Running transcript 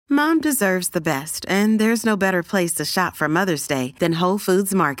Mom deserves the best, and there's no better place to shop for Mother's Day than Whole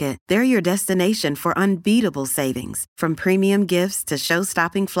Foods Market. They're your destination for unbeatable savings, from premium gifts to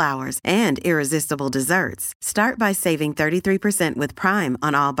show-stopping flowers and irresistible desserts. Start by saving 33% with Prime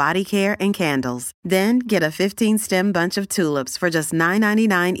on all body care and candles. Then get a 15-stem bunch of tulips for just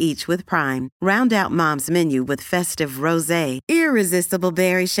 $9.99 each with Prime. Round out Mom's menu with festive rosé, irresistible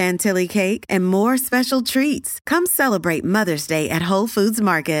berry chantilly cake, and more special treats. Come celebrate Mother's Day at Whole Foods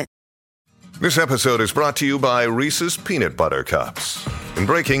Market. This episode is brought to you by Reese's Peanut Butter Cups. In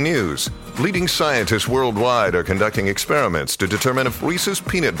breaking news, leading scientists worldwide are conducting experiments to determine if Reese's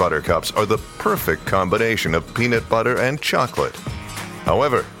Peanut Butter Cups are the perfect combination of peanut butter and chocolate.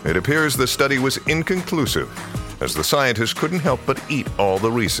 However, it appears the study was inconclusive, as the scientists couldn't help but eat all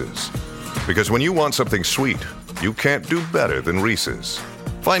the Reese's. Because when you want something sweet, you can't do better than Reese's.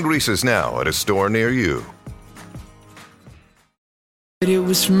 Find Reese's now at a store near you.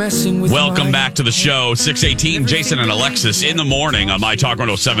 Welcome back to the show. 6:18, Jason and Alexis in the morning on My Talk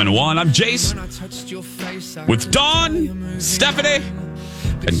 107.1. I'm Jace with Dawn, Stephanie,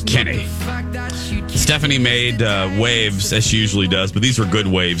 and Kenny. Stephanie made waves, as she usually does, but these were good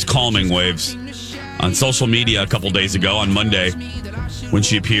waves, calming waves, on social media a couple days ago on Monday when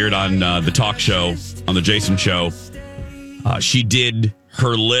she appeared on the talk show, on the Jason Show. She did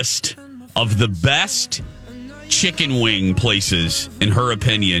her list of the best chicken wing places, in her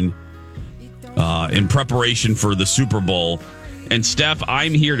opinion, in preparation for the Super Bowl. And Steph,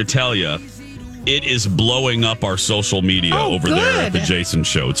 I'm here to tell you, it is blowing up our social media over there at the Jason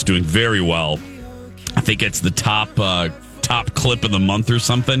Show. It's doing very well. I think it's the top clip of the month or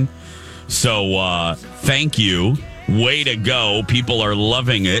something. So thank you. Way to go. People are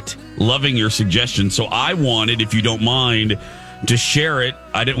loving it, loving your suggestions. So I wanted, if you don't mind, to share it.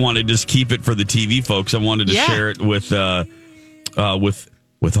 I didn't want to just keep it for the TV folks. I wanted to share it with all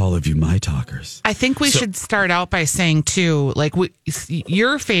of you, my talkers. I think we should start out by saying too, like,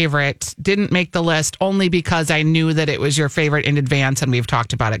 your favorite didn't make the list only because I knew that it was your favorite in advance, and we've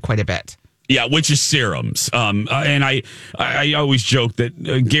talked about it quite a bit. Yeah, which is serums. And I always joke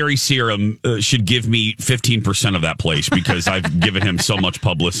that Gary Serum should give me 15% of that place because I've given him so much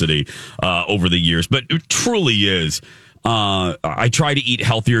publicity over the years. But it truly is. I try to eat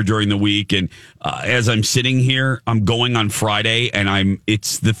healthier during the week, and as I'm sitting here, I'm going on Friday, and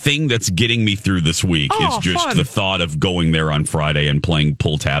it's the thing that's getting me through this week. It's just fun. The thought of going there on Friday and playing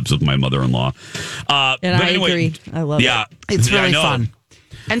pull tabs with my mother-in-law. And I agree. I love it. It's really fun.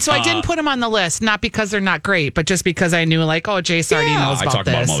 And so I didn't put them on the list, not because they're not great, but just because I knew, like, Jace already knows about this. I talk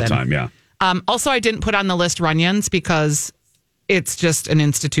about them all the time, yeah. Also, I didn't put on the list Runyons because it's just an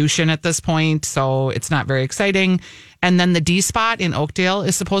institution at this point, so it's not very exciting. And then the D Spot in Oakdale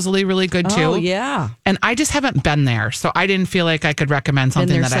is supposedly really good too. Oh, yeah. And I just haven't been there, so I didn't feel like I could recommend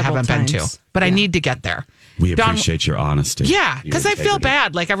something that I haven't been to. But I need to get there. We appreciate your honesty. Yeah, because I feel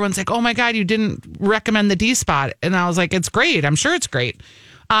bad. Like, everyone's like, oh my God, you didn't recommend the D Spot. And I was like, it's great. I'm sure it's great.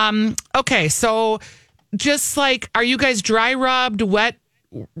 Okay, so just like, are you guys dry rubbed, wet?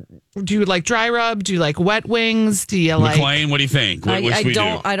 Do you like dry rub? Do you like wet wings? Do you like McLean? What do you think? What should we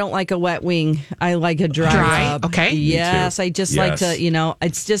do? I don't like a wet wing. I like a dry rub. Okay. Yes, I just like to.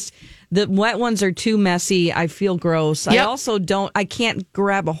 It's just the wet ones are too messy. I feel gross. Yep. I also don't. I can't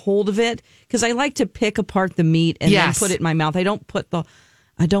grab a hold of it because I like to pick apart the meat and then put it in my mouth. I don't put the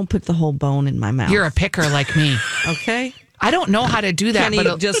whole bone in my mouth. You're a picker like me. Okay. I don't know how to do that.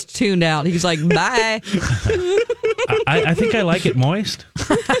 Kenny just tuned out. He's like, bye. I think I like it moist.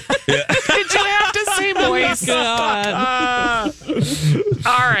 Did you have to say moist? God.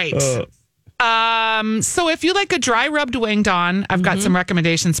 All right. So if you like a dry rubbed wing, Dawn, I've got some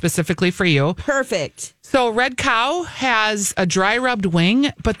recommendations specifically for you. Perfect. So Red Cow has a dry rubbed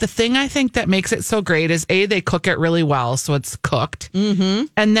wing, but the thing I think that makes it so great is they cook it really well, so it's cooked. Mm-hmm.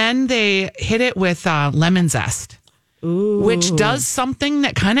 And then they hit it with lemon zest. Ooh. Which does something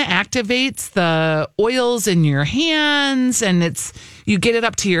that kind of activates the oils in your hands, and you get it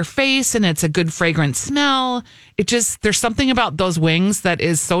up to your face, and it's a good fragrant smell. There's something about those wings that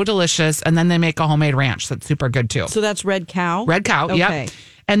is so delicious, and then they make a homemade ranch that's super good too. So that's Red Cow? Red Cow, okay. Yep.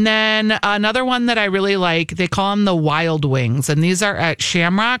 And then another one that I really like, they call them the Wild Wings, and these are at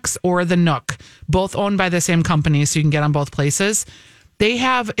Shamrocks or the Nook, both owned by the same company, so you can get on both places. They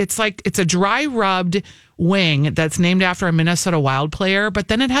have, it's a dry rubbed wing that's named after a Minnesota Wild player, but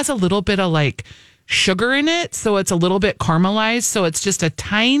then it has a little bit of like sugar in it. So it's a little bit caramelized. So it's just a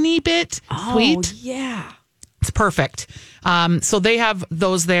tiny bit sweet. Oh, yeah. It's perfect. So they have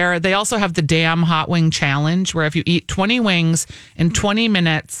those there. They also have the Damn Hot Wing Challenge, where if you eat 20 wings in 20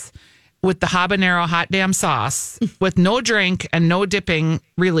 minutes, with the habanero hot damn sauce with no drink and no dipping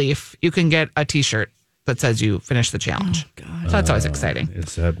relief, you can get a T-shirt that says you finished the challenge. Oh, God. So that's always exciting.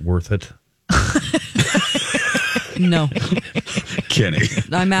 Is that worth it? No. Kenny.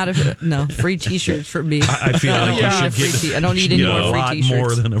 I'm out of it. No, free T-shirts for me. I feel like you should get I don't need any more free T-shirts.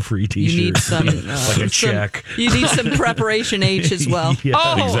 More than a free T-shirt. You need some like a check. You need some preparation H as well.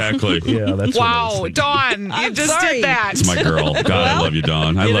 Yeah, exactly. Yeah, that's wow, Dawn, you just did that. It's my girl. God, I love you,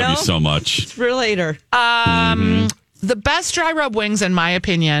 Dawn. I love you so much. It's for later. The best dry rub wings, in my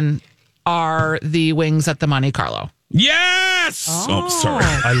opinion, are the wings at the Monte Carlo. Yes! Oh, sorry.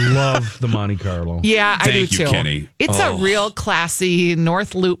 I love the Monte Carlo. Yeah, I do Thank you, too. Kenny. It's a real classy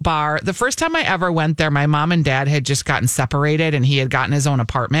North Loop bar. The first time I ever went there, my mom and dad had just gotten separated and he had gotten his own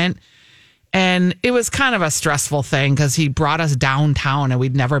apartment. And it was kind of a stressful thing because he brought us downtown and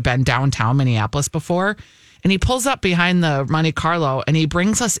we'd never been downtown Minneapolis before. And he pulls up behind the Monte Carlo and he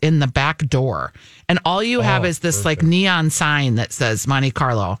brings us in the back door. And all you have is this like neon sign that says Monte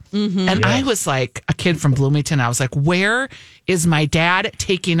Carlo. Mm-hmm. And I was like a kid from Bloomington. I was like, where is my dad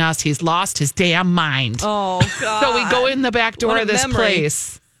taking us? He's lost his damn mind. Oh, God. So we go in the back door of this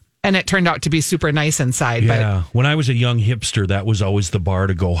place. And it turned out to be super nice inside. Yeah. When I was a young hipster, that was always the bar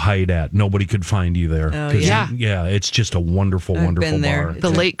to go hide at. Nobody could find you there. Oh, yeah. Yeah, it's just a wonderful, wonderful bar.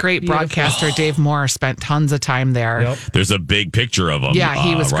 The late, great broadcaster Dave Moore spent tons of time there. Yep. There's a big picture of him. Yeah,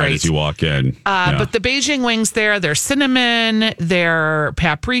 he was right great. as you walk in. But the Beijing wings there, they're cinnamon, they're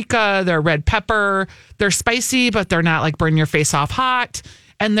paprika, they're red pepper. They're spicy, but they're not like burn your face off hot.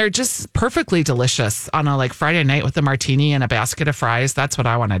 And they're just perfectly delicious on a like Friday night with a martini and a basket of fries. That's what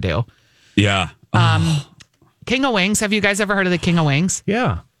I want to do. Yeah. King of Wings. Have you guys ever heard of the King of Wings?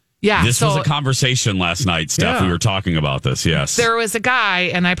 Yeah. Yeah. This was a conversation last night, Steph. Yeah. We were talking about this. Yes. There was a guy,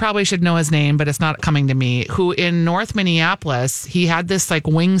 and I probably should know his name, but it's not coming to me, who in North Minneapolis, he had this like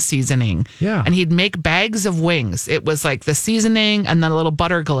wing seasoning. Yeah. And he'd make bags of wings. It was like the seasoning and then a little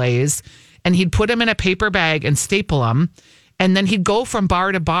butter glaze. And he'd put them in a paper bag and staple them. And then he'd go from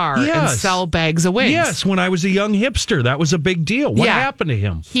bar to bar and sell bags of wings. Yes, when I was a young hipster, that was a big deal. What happened to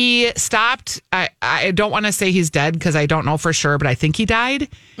him? He stopped. I don't want to say he's dead because I don't know for sure, but I think he died.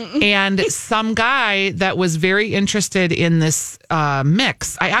 And some guy that was very interested in this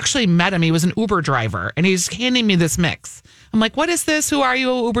mix, I actually met him. He was an Uber driver, and he's handing me this mix. I'm like, what is this? Who are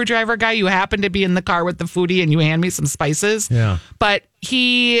you, a Uber driver guy? You happen to be in the car with the foodie and you hand me some spices. Yeah. But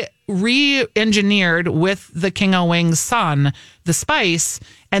he re-engineered with the King of Wings son the spice,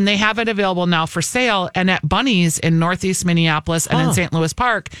 and they have it available now for sale. And at Bunny's in Northeast Minneapolis and in St. Louis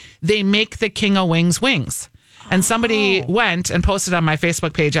Park, they make the King of Wings wings. And somebody went and posted on my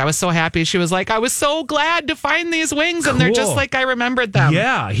Facebook page. I was so happy. She was like, I was so glad to find these wings. And they're just like I remembered them.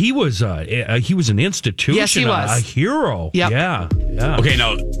 Yeah, he was an institution. Yes, he was. A hero. Yep. Yeah. Okay,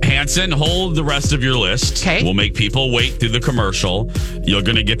 now, Hanson, hold the rest of your list. Okay. We'll make people wait through the commercial. You're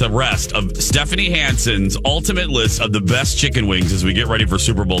going to get the rest of Stephanie Hanson's ultimate list of the best chicken wings as we get ready for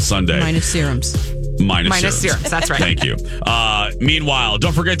Super Bowl Sunday. Minus serums. Minus serums. That's right. Thank you. Meanwhile,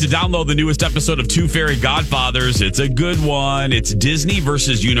 don't forget to download the newest episode of Two Fairy Godfathers. It's a good one. It's Disney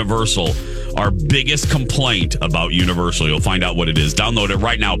versus Universal. Our biggest complaint about Universal. You'll find out what it is. Download it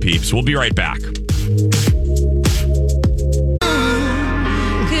right now, peeps. We'll be right back.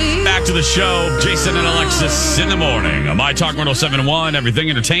 Back to the show. Jason and Alexis in the morning. On My Talk 107.1, everything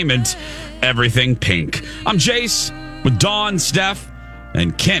entertainment, everything pink. I'm Jace with Dawn, Steph,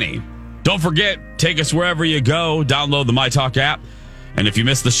 and Kenny. Don't forget, take us wherever you go. Download the My Talk app. And if you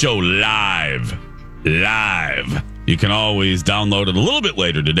miss the show live, you can always download it a little bit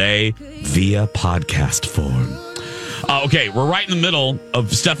later today via podcast form. Okay, we're right in the middle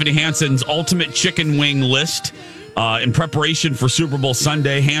of Stephanie Hanson's ultimate chicken wing list. In preparation for Super Bowl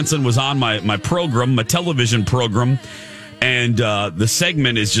Sunday, Hanson was on my program, my television program, and the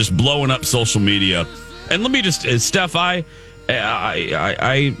segment is just blowing up social media. And let me just, Steph, I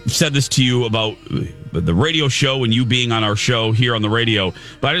said this to you about the radio show and you being on our show here on the radio,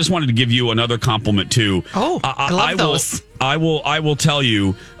 but I just wanted to give you another compliment too. I love those. I will tell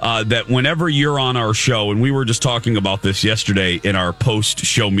you that whenever you're on our show, and we were just talking about this yesterday in our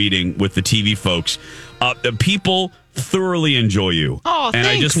post-show meeting with the TV folks, the people thoroughly enjoy you. Oh, and thanks.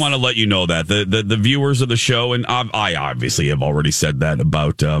 I just want to let you know that the viewers of the show, and I obviously have already said that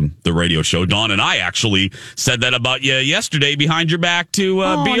about the radio show. Dawn and I actually said that about you yesterday behind your back to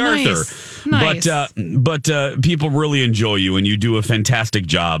B. Arthur. Nice. But people really enjoy you, and you do a fantastic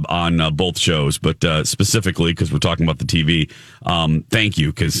job on both shows. But specifically, because we're talking about the TV, thank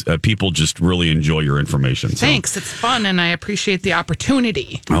you, because people just really enjoy your information. So. Thanks. It's fun, and I appreciate the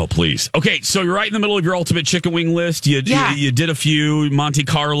opportunity. Oh, please. Okay, so you're right in the middle of your ultimate chicken wing list. list. You did a few. Monte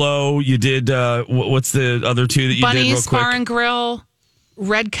Carlo. You did, what's the other two that you did real quick? Bar and Grill,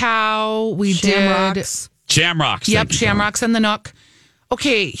 Red Cow. We Shamrocks. did Shamrocks. Yep, Shamrocks and the Nook.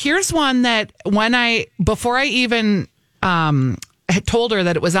 Okay, here's one that before I even had told her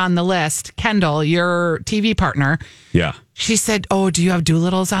that it was on the list, Kendall, your TV partner. Yeah. She said, "Oh, do you have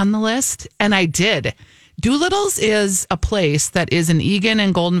Doolittle's on the list?" And I did. Doolittle's is a place that is in Eagan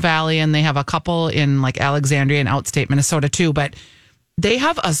and Golden Valley, and they have a couple in like Alexandria and outstate Minnesota too. But they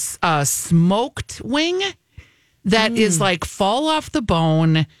have a smoked wing that is like fall off the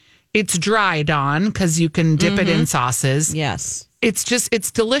bone. It's dried on because you can dip it in sauces. Yes.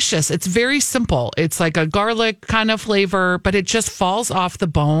 It's delicious. It's very simple. It's like a garlic kind of flavor, but it just falls off the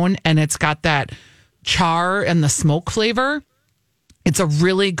bone and it's got that char and the smoke flavor. It's a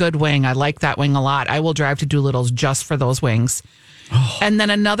really good wing. I like that wing a lot. I will drive to Doolittle's just for those wings. Oh. And then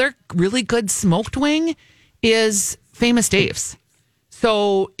another really good smoked wing is Famous Dave's.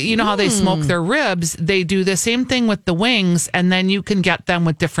 So, you know how they smoke their ribs? They do the same thing with the wings, and then you can get them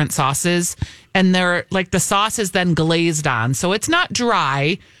with different sauces. And they're like the sauce is then glazed on. So it's not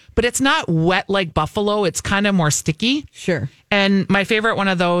dry, but it's not wet like buffalo. It's kind of more sticky. Sure. And my favorite one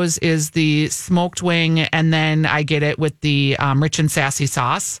of those is the smoked wing, and then I get it with the rich and sassy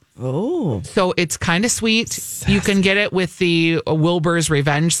sauce. Oh. So it's kind of sweet. Sassy. You can get it with the Wilbur's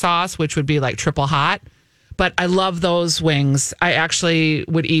Revenge sauce, which would be like triple hot. But I love those wings. I actually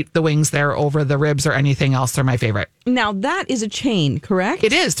would eat the wings there over the ribs or anything else. They're my favorite. Now, that is a chain, correct?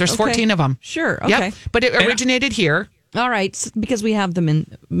 It is. There's 14 of them. Sure. Okay. Yep. But it originated here. All right. Because we have them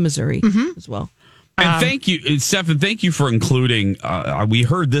in Missouri as well. And thank you, Stephen, thank you for including, we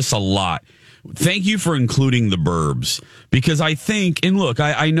heard this a lot. Thank you for including the burbs. Because I think, and look,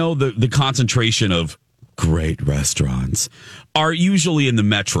 I know the concentration of great restaurants are usually in the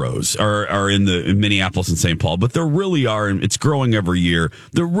metros or are in Minneapolis and St. Paul, but there really are, and it's growing every year,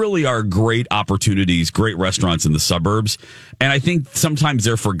 there really are great opportunities, great restaurants in the suburbs. And I think sometimes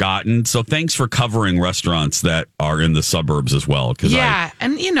they're forgotten. So thanks for covering restaurants that are in the suburbs as well.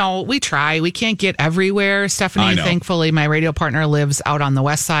 And we try. We can't get everywhere. Stephanie, thankfully, my radio partner lives out on the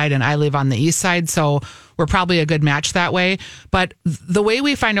west side and I live on the east side. So we're probably a good match that way. But the way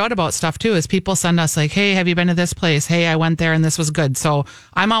we find out about stuff too is people send us like, hey, have you been to this place? Hey, I went there and this was good. So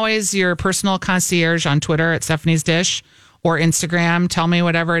I'm always your personal concierge on Twitter at Stephanie's Dish or Instagram. Tell me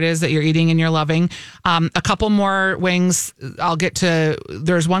whatever it is that you're eating and you're loving. A couple more wings I'll get to.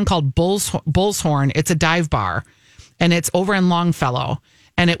 There's one called Bull's Horn. It's a dive bar and it's over in Longfellow.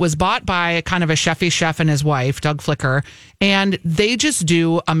 And it was bought by kind of a chefy chef and his wife, Doug Flicker. And they just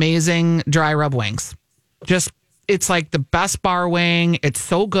do amazing dry rub wings. It's like the best bar wing. It's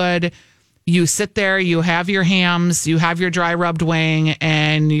so good. You sit there, you have your hams, you have your dry rubbed wing,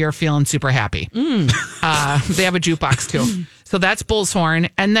 and you're feeling super happy. They have a jukebox too. So that's Bull's Horn.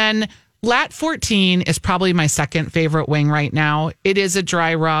 And then Lat 14 is probably my second favorite wing right now. It is a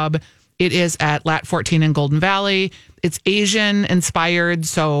dry rub. It is at Lat 14 in Golden Valley. It's Asian inspired,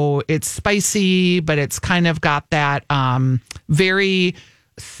 so it's spicy, but it's kind of got that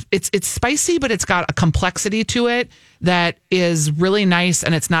it's spicy, but it's got a complexity to it that is really nice,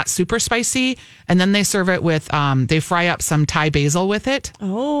 and it's not super spicy. And then they serve it with, they fry up some Thai basil with it.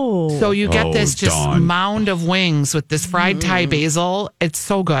 Oh. So you get this just mound of wings with this fried Thai basil. It's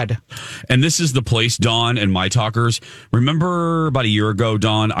so good. And this is the place, Dawn and My Talkers. Remember about a year ago,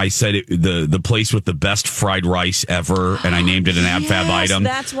 Dawn, I said the place with the best fried rice ever, and I named it an AbFab item.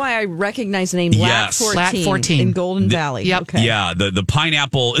 That's why I recognize the name Lat 14 in Golden Valley. Yep. Okay. Yeah, the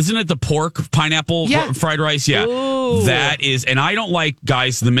pineapple, isn't it the pork pineapple fried rice? Yeah. Ooh. That is, and I don't like,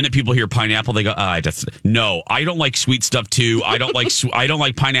 guys, the minute people hear pineapple, they go, no, I don't like sweet stuff too. I don't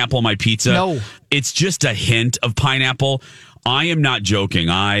like pineapple on my pizza. No. It's just a hint of pineapple. I am not joking.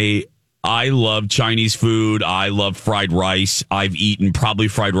 I love Chinese food. I love fried rice. I've eaten probably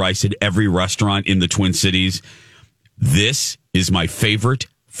fried rice at every restaurant in the Twin Cities. This is my favorite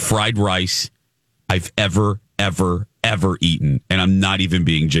fried rice I've ever eaten. And I'm not even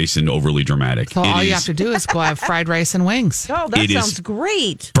being Jason overly dramatic. So all you have to do is go have fried rice and wings. Oh, that sounds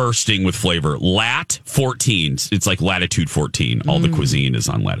great. Bursting with flavor. Lat 14. It's like latitude 14. All the cuisine is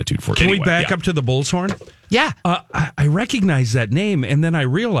on latitude 14. Can we back up to the Bull's Horn? Yeah. I recognize that name, and then I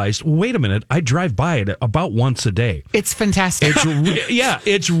realized, wait a minute, I drive by it about once a day. It's fantastic.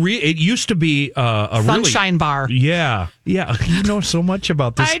 It used to be a Sunshine Bar. Yeah. Yeah, you know so much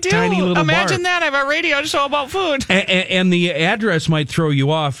about this I do. tiny little Imagine bar. that. I have a radio show about food. And the address might throw you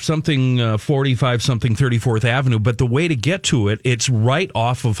off, something 45 something 34th Avenue, but the way to get to it, it's right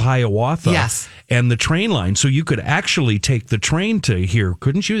off of Hiawatha. Yes. And the train line, so you could actually take the train to here,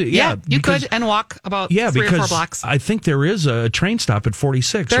 couldn't you? Yeah, you could, and walk about 3 or 4 blocks. I think there is a train stop at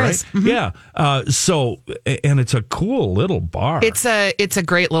 46, there right? Is. Mm-hmm. Yeah. And it's a cool little bar. It's a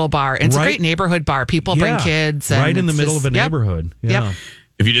great little bar. It's a great neighborhood bar. People bring kids. And right in the middle of a neighborhood. Yeah. Yep.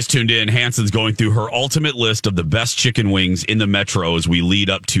 If you just tuned in, Hanson's going through her ultimate list of the best chicken wings in the metro as we lead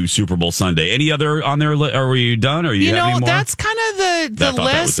up to Super Bowl Sunday. Any other on there? Are you done? Or you have any more? That's kind of the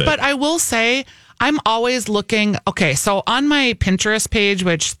list. But I will say, I'm always looking. Okay, so on my Pinterest page,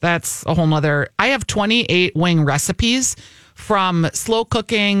 which that's a whole nother, I have 28 wing recipes from slow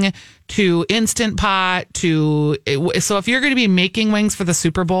cooking to Instant Pot so if you're going to be making wings for the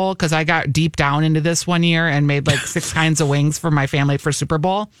Super Bowl, because I got deep down into this one year and made like 6 kinds of wings for my family for Super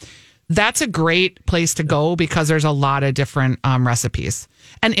Bowl, that's a great place to go because there's a lot of different recipes.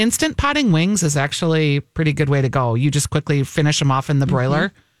 And Instant Potting wings is actually a pretty good way to go. You just quickly finish them off in the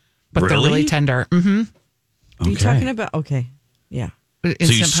broiler, but they're really tender. Mm-hmm. Are you talking about? Okay, yeah. So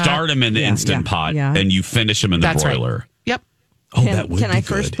you start them in the Instant Pot and you finish them in the broiler. Right. Yep. Oh, that would be Can I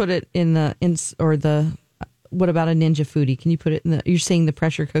first put it in what about a Ninja Foodie? Can you put it in you're saying the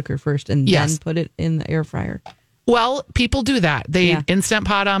pressure cooker first and then put it in the air fryer? Well, people do that. They Instant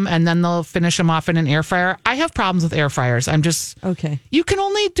Pot them and then they'll finish them off in an air fryer. I have problems with air fryers. I'm just okay. You can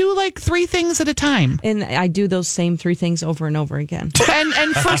only do like 3 things at a time, and I do those same 3 things over and over again.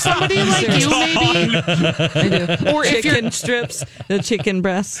 And for somebody like you, maybe I do. Or if chicken strips, the chicken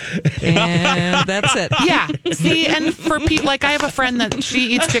breasts, and that's it. Yeah. See, and for people like I have a friend that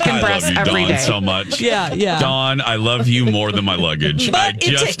she eats chicken breasts every day. So much. Yeah. Dawn, I love you more than my luggage. But I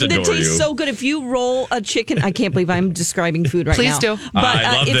just adore you. It tastes so good. If you roll a chicken, I can't believe I'm describing food right Please now. do.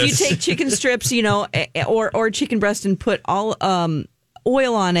 But if you take chicken strips, or chicken breast and put all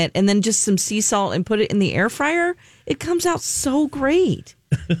oil on it and then just some sea salt and put it in the air fryer, it comes out so great.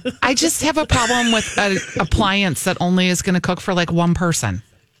 I just have a problem with an appliance that only is going to cook for like one person.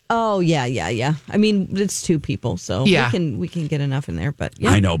 Oh, yeah. I mean, it's 2 people, so we can get enough in there. But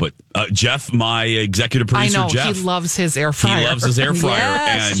I know, but Jeff, my executive producer, I know, Jeff, he loves his air fryer. He loves his air fryer.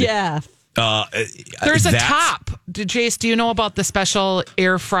 Yes, and Jeff. There's a top. Jace, do you know about the special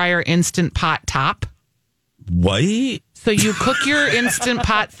air fryer Instant Pot top? What? So you cook your Instant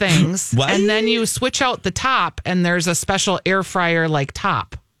Pot things, and then you switch out the top, and there's a special air fryer like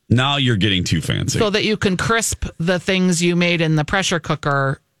top. Now you're getting too fancy. So that you can crisp the things you made in the pressure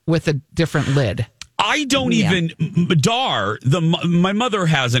cooker with a different lid. I don't even. My mother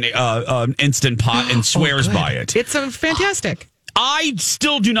has an Instant Pot and swears by it. It's fantastic. I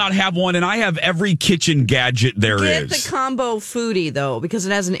still do not have one, and I have every kitchen gadget there is. Get the combo foodie, though, because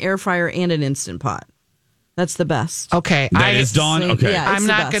it has an air fryer and an Instant Pot. That's the best. Okay. That is Dawn? Okay. Yeah, I'm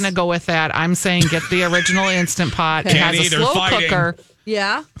not going to go with that. I'm saying get the original Instant Pot. It has a slow cooker.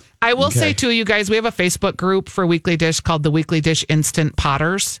 Yeah. I will say, too, you guys, we have a Facebook group for Weekly Dish called the Weekly Dish Instant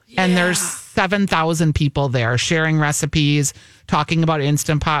Potters. Yeah. And there's 7,000 people there sharing recipes, talking about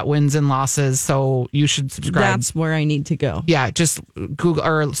Instant Pot wins and losses. So you should subscribe. That's where I need to go. Yeah, just Google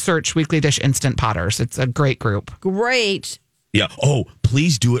or search Weekly Dish Instant Potters. It's a great group. Great. Yeah. Oh,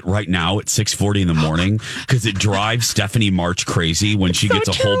 please do it right now at 6:40 in the morning because it drives Stephanie March crazy when she gets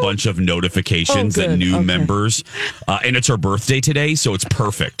a whole bunch of notifications that new members, and it's her birthday today, so it's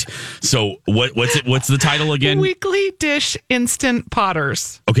perfect. So what's the title again? Weekly Dish Instant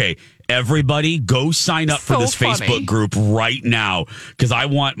Potters. Okay. Everybody, go sign up for this Facebook group right now because I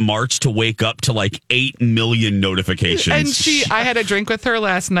want March to wake up to like 8 million notifications. And I had a drink with her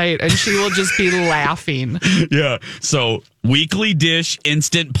last night, and she will just be laughing. Yeah. So, Weekly Dish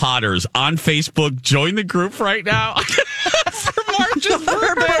Instant Potters on Facebook. Join the group right now for March's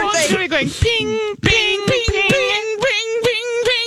birthday. Going ping, ping, ping.